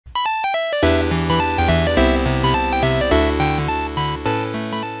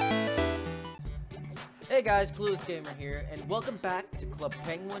guys, Clueless Gamer here, and welcome back to Club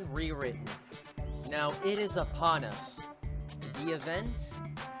Penguin Rewritten. Now, it is upon us. The event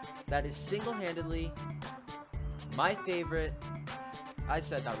that is single-handedly my favorite... I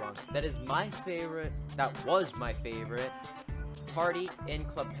said that wrong. That is my favorite... That was my favorite party in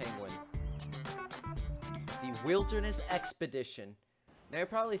Club Penguin. The Wilderness Expedition. Now, you're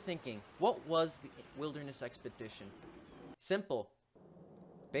probably thinking, what was the Wilderness Expedition? Simple.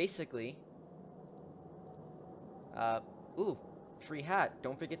 Basically... ooh, free hat.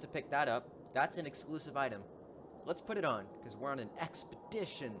 Don't forget to pick that up. That's an exclusive item. Let's put it on, because we're on an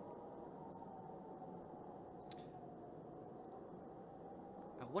expedition.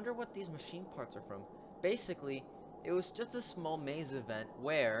 I wonder what these machine parts are from. Basically, it was just a small maze event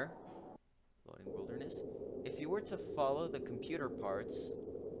where... Loading wilderness. If you were to follow the computer parts,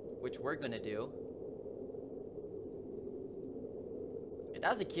 which we're gonna do... And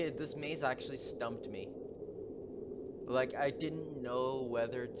as a kid, this maze actually stumped me. Like, I didn't know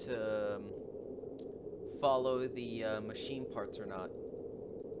whether to follow the machine parts or not.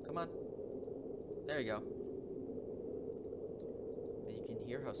 Come on. There you go. But you can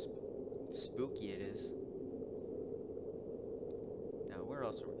hear how spooky it is. Now, where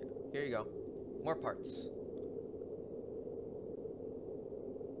else are we going? Here you go. More parts.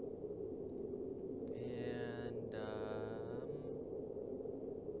 And,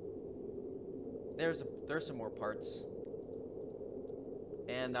 there's some more parts.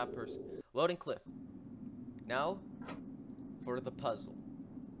 And that person. Loading cliff. Now, for the puzzle.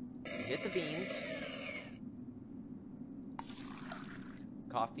 You hit the beans.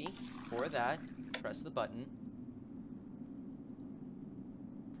 Coffee. Pour that. Press the button.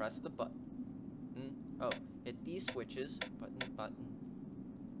 Press the button. Oh, hit these switches. Button, button.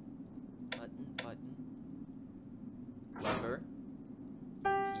 Button, button. Lever.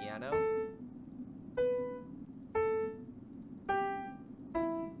 Piano.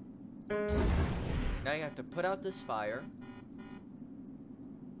 Now you have to put out this fire.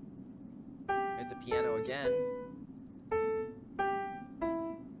 Hit the piano again.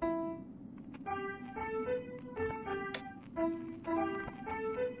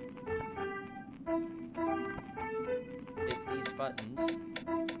 Hit these buttons.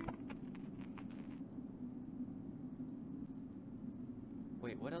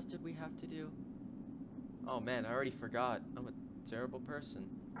 Wait, what else did we have to do? Oh man, I already forgot. I'm a terrible person.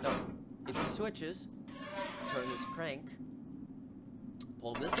 No. Hit these switches, turn this crank,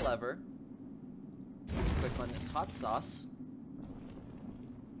 pull this lever, click on this hot sauce,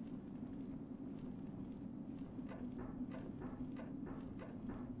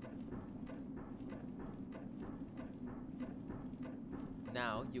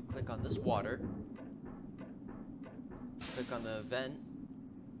 now you click on this water, click on the vent,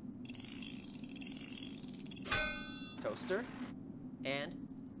 toaster, and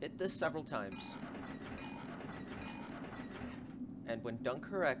hit this several times. And when done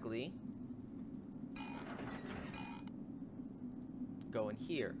correctly, go in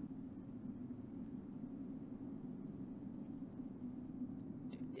here.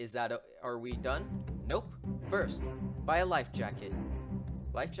 Are we done? Nope. First, buy a life jacket.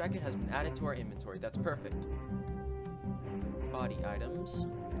 Life jacket has been added to our inventory. That's perfect. Body items.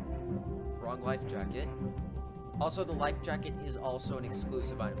 Wrong life jacket. Also, the life jacket is also an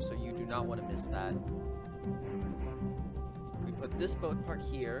exclusive item, so you do not want to miss that. We put this boat part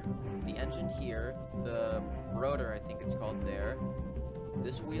here, the engine here, the rotor, I think it's called, there.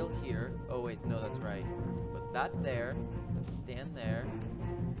 This wheel here. Oh wait, no, that's right. Put that there, the stand there,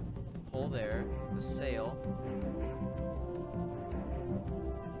 the pole there, the sail.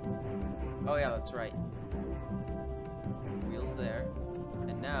 Oh yeah, that's right. Wheels there.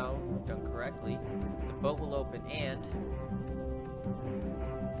 And now, done correctly, the boat will open and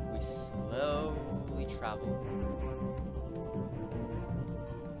we slowly travel.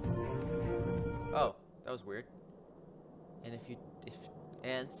 Oh, that was weird. And if you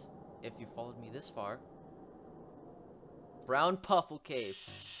followed me this far, Brown Puffle Cave.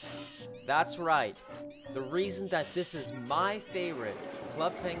 That's right. The reason that this is my favorite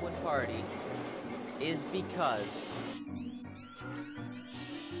Club Penguin party is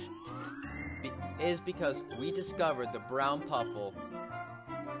because we discovered the brown puffle.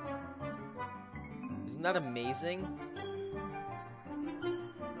 Isn't that amazing?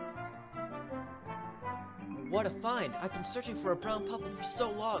 What a find! I've been searching for a brown puffle for so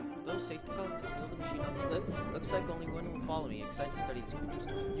long. Those safe to go to build a machine on the cliff. Looks like only one will follow me. Excited to study these creatures.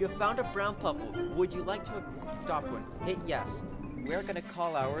 You have found a brown puffle. Would you like to adopt one? Hit yes. We're gonna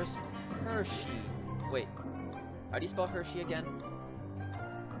call ours Hershey. Wait. How do you spell Hershey again?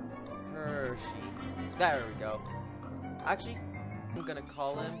 Hershey. There we go. Actually, I'm gonna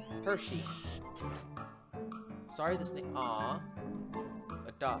call him Hershey. Sorry, this name. Aw.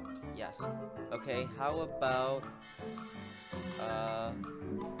 Adopt. Yes. Okay, how about...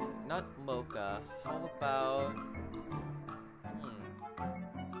 not Mocha. How about...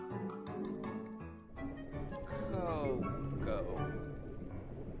 Coco.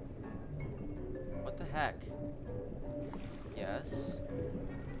 What the heck? Yes.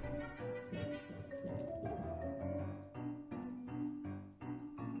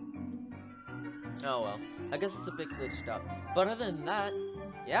 Oh well, I guess it's a bit glitched up. But other than that,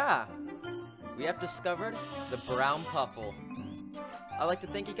 yeah, we have discovered the brown puffle. I'd like to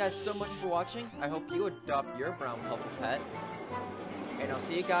thank you guys so much for watching. I hope you adopt your brown puffle pet. And I'll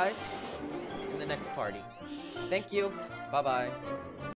see you guys in the next party. Thank you. Bye-bye.